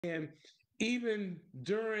And even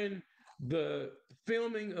during the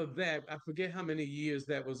filming of that, I forget how many years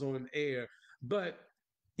that was on air, but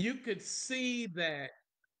you could see that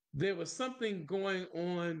there was something going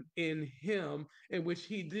on in him in which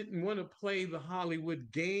he didn't want to play the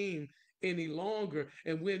Hollywood game any longer.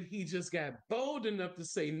 And when he just got bold enough to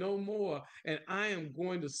say no more, and I am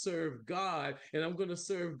going to serve God, and I'm going to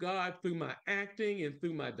serve God through my acting and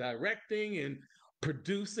through my directing and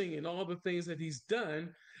producing and all the things that he's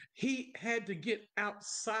done, he had to get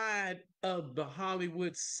outside of the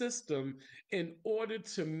Hollywood system in order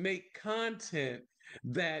to make content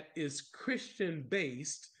that is Christian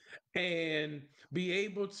based and be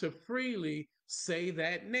able to freely say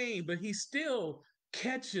that name. But he still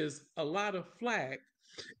catches a lot of flack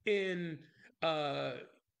in uh,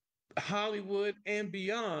 Hollywood and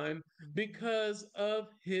beyond because of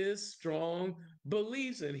his strong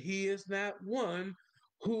beliefs. And he is not one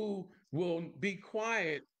who will be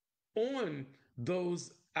quiet on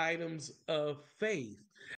those items of faith.